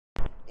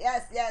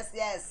Yes, yes,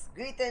 yes.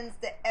 Greetings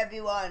to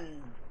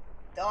everyone.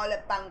 To all the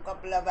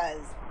Pancup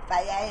lovers.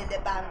 Fire in the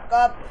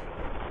Pancup.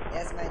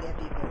 Yes, my dear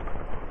people.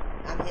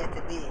 I'm here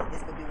today.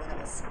 This could be one of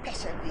a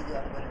special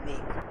video I'm going to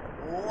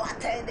make.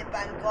 Water in the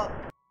Pancup.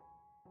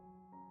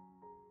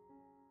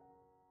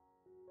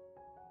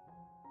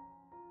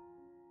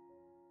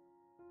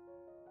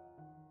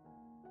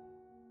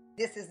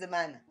 This is the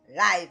man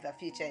live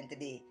featuring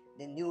today.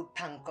 The new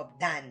Pancup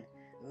Dan,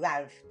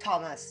 Ralph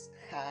Thomas.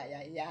 Ay,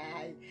 ay,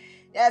 ay.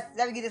 Yes,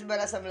 let me give this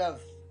brother some love.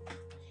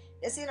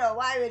 Yes, you know,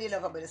 why I really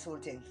love about this whole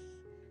thing?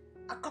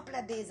 A couple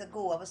of days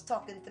ago, I was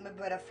talking to my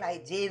brother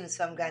Fly James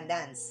from Grand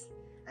Dance,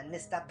 and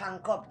Mr.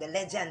 Pancup, the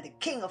legend, the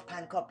king of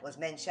Pancup, was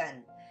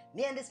mentioned.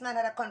 Me and this man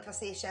had a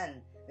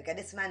conversation because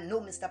this man knew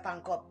Mr.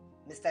 Pancup,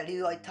 Mr.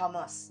 Leroy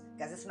Thomas,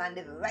 because this man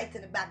lived right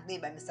in the back there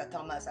by Mr.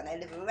 Thomas, and I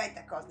live right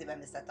across there by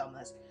Mr.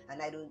 Thomas,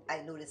 and I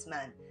know this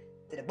man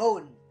to the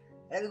bone.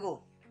 There we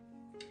go.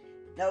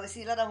 Now we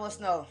see a lot of us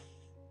now.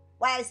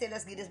 Why I say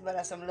let's give this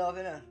brother some love,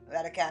 you know?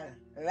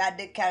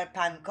 Radical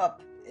Pancup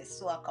is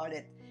so I call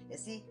it. You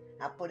see,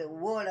 I put a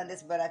wall on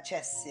this brother's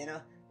chest, you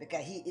know,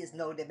 because he is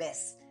now the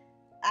best.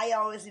 I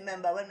always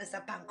remember when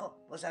Mr. Pancup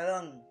was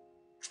around,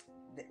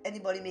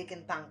 anybody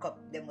making Pancup,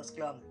 they must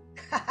clum.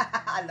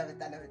 I love it,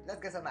 I love it.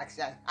 Let's get some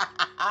action.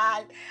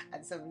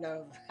 And some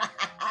love.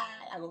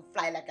 I will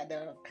fly like a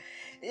dove.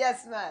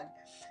 Yes, man.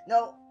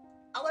 Now,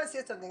 I want to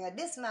say something.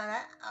 This man,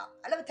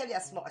 let me tell you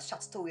a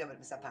short story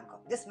about Mr.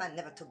 Pancup. This man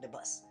never took the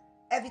bus.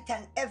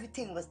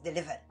 Everything was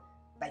delivered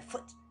by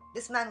foot.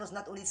 This man was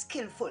not only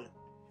skillful,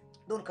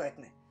 don't correct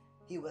me,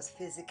 he was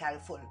physical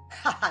full.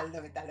 I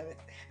love it, I love it.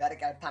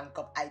 Radical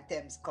Pancup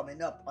items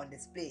coming up on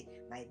display.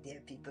 My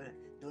dear people,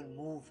 don't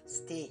move,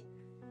 stay.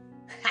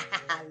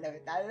 I love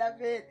it, I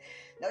love it.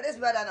 Now this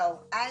brother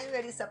now, I'm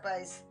really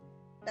surprised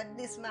that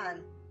this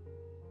man,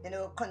 you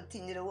know,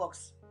 continue the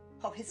works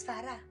of his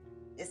father.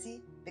 You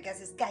see, because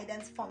his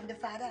guidance from the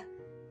father.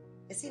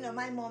 You see, now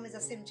my mom is a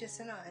seamstress,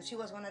 you know, and she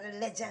was one of the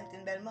legends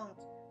in Belmont,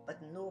 but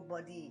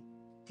nobody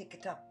take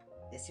it up.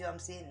 You see what I'm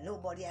saying?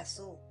 Nobody has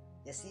so.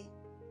 You see,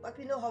 but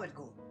we know how it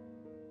go.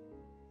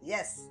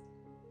 Yes,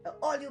 now,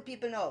 all you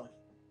people know,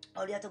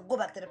 all you have to go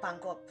back to the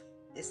Pancup.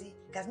 You see,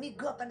 because me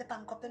grew up on the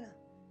Pancup, you know.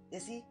 You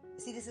see,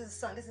 this is the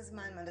son. This is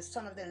man, the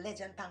son of the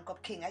legend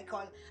Pancup King. I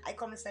call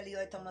Mr.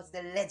 Leroy Thomas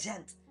the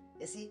legend.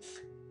 You see,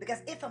 because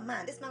if a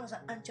man, this man was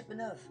an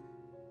entrepreneur.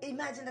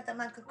 Imagine that a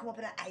man could come up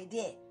with an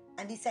idea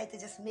and decide to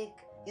just make,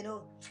 you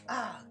know,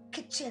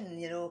 kitchen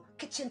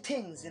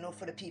things, you know,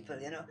 for the people,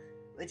 you know.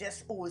 We're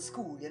just old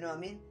school, you know what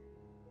I mean?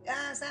 You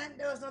understand?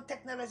 There was no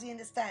technology in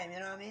this time, you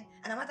know what I mean?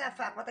 And a matter of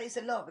fact, what I used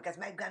to love, because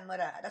my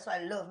grandmother, that's why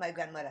I love my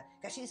grandmother,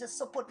 because she used to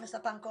support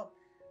Mr. Pancup.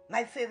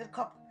 My favorite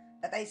cup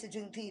that I used to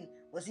drink tea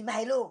was the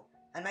Milo,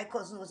 and my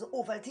cousin was the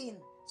Ovaltine.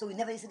 So we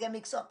never used to get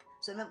mixed up.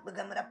 So when my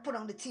grandmother put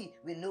on the tea,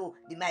 we know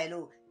the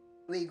Milo,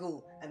 we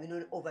go, and we know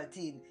the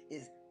Ovaltine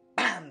is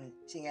bam,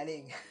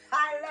 ching-a-ling.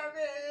 I love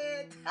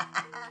it.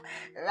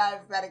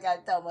 Ralph Radical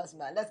Thomas,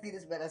 man. Let's give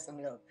this brother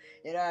some love.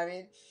 You know what I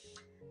mean?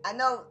 And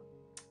now,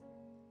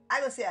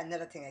 I will say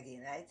another thing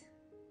again, right?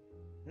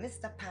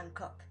 Mr.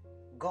 Pancup,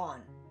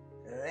 gone.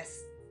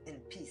 Rest in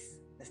peace,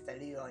 Mr.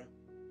 Leroy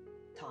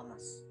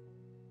Thomas,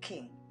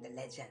 King, the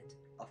legend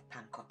of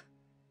Pancup.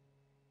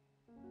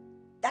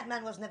 That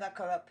man was never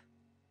corrupt.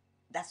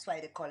 That's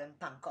why they call him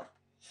Pancup.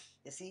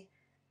 You see?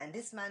 And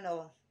this man,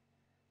 oh,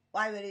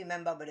 why will you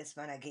remember about this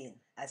man again?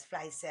 As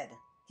Fly said,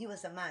 he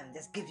was a man,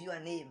 just give you a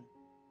name.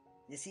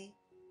 You see?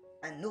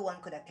 And no one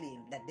could have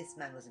claimed that this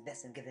man was the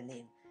best in giving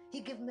name.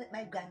 He gave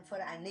my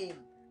grandfather a name.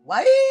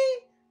 Why?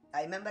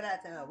 I remember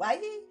that. Why?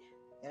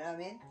 You know what I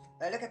mean?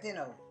 Well, look at, you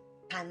know,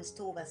 Pan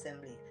Stove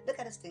Assembly. Look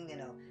at this thing, you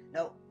know.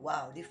 Now,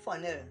 wow, the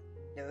funnel,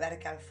 the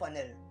radical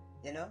funnel,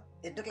 you know.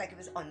 It looked like it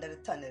was under the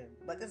tunnel,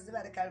 but it's the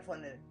radical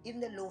funnel.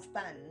 Even the loaf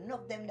pan,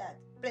 enough them that.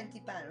 Plenty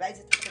pan, rise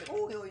it up.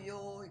 Oh,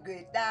 yo,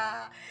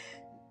 greater.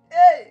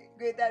 Hey,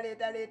 greater,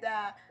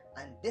 later.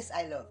 And this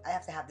I love. I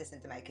have to have this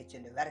into my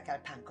kitchen, the radical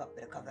Pancup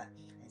with the cover.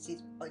 And see,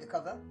 oh, the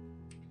cover?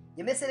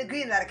 You're missing the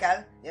green,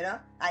 radical, you know?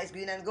 Ice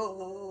green and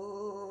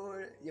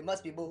gold. You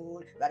must be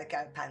bold.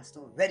 Radical pan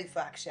stove, ready for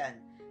action.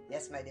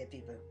 Yes, my dear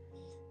people.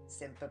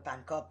 Simple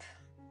Pancup,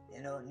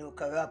 you know, no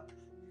corrupt.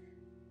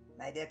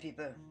 My dear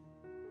people,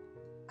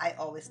 I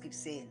always keep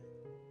saying,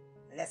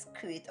 let's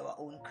create our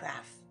own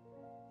craft.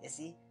 You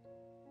see?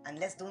 And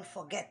let's don't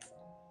forget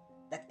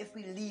that if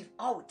we leave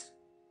out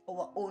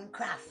our own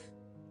craft,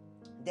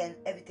 then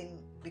everything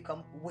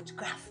become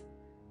witchcraft.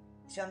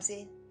 See what I'm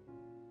saying?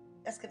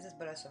 Let's give this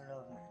brother some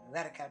love, man.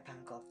 Radical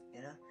Pancup,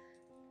 you know.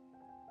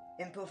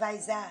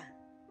 Improviser,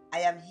 I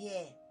am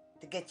here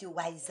to get you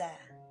wiser.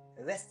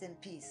 Rest in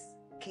peace,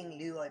 King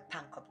Leroy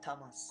Pancup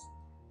Thomas.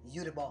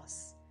 You the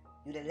boss.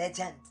 You the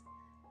legend.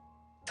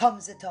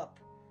 Thumbs it up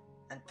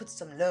and put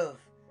some love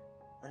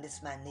on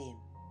this man's name.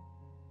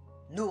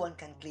 No one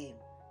can claim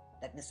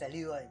that Mr.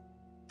 Leroy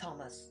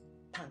Thomas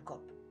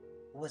Pancup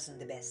wasn't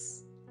the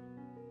best.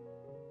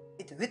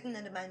 It's written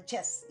in the man's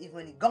chest even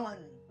when he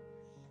gone.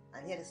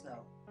 And here it is now.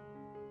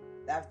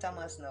 Ralph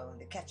Thomas now,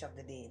 the catch of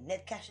the day.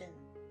 Ned Cashin.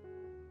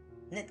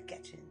 net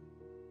catching,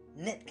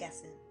 net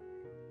gassing.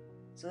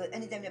 So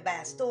anytime you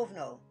buy a stove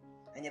now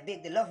and you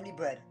bake the lovely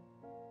bread,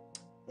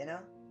 you know,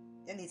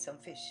 you need some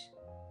fish,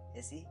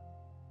 you see?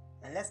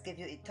 And let's give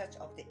you a touch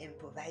of the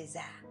improviser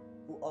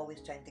who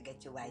always trying to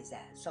get you wiser.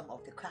 Some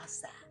of the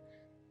crafter.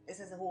 This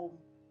is the home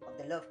of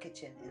the Love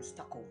Kitchen in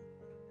Stockholm.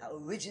 Our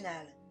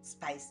original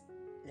spice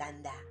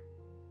lander.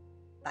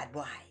 Bad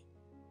boy.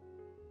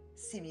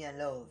 Simeon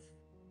Love.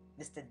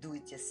 Mr.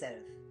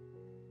 Do-It-Yourself.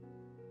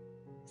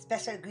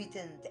 Special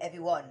greeting to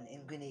everyone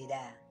in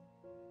Grenada.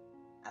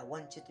 I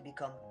want you to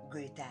become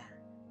greater.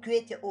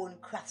 Create your own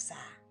crafts, sir.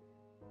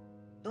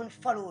 Don't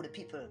follow the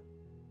people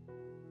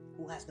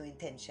who has no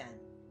intention.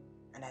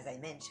 And as I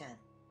mentioned,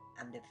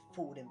 I'm the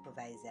food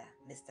improviser,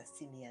 Mr.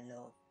 Simeon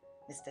Love,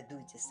 Mr.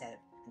 Do-It-Yourself.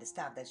 And the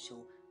star of that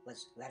show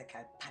was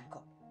Radical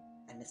Pancup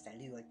and Mr.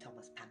 Leroy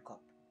Thomas Pancup.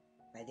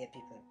 My dear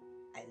people,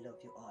 I love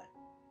you all.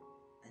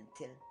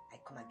 Until I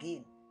come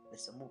again with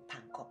some more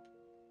Pancup.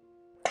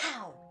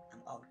 Pow!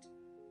 I'm out.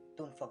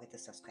 Don't forget to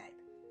subscribe.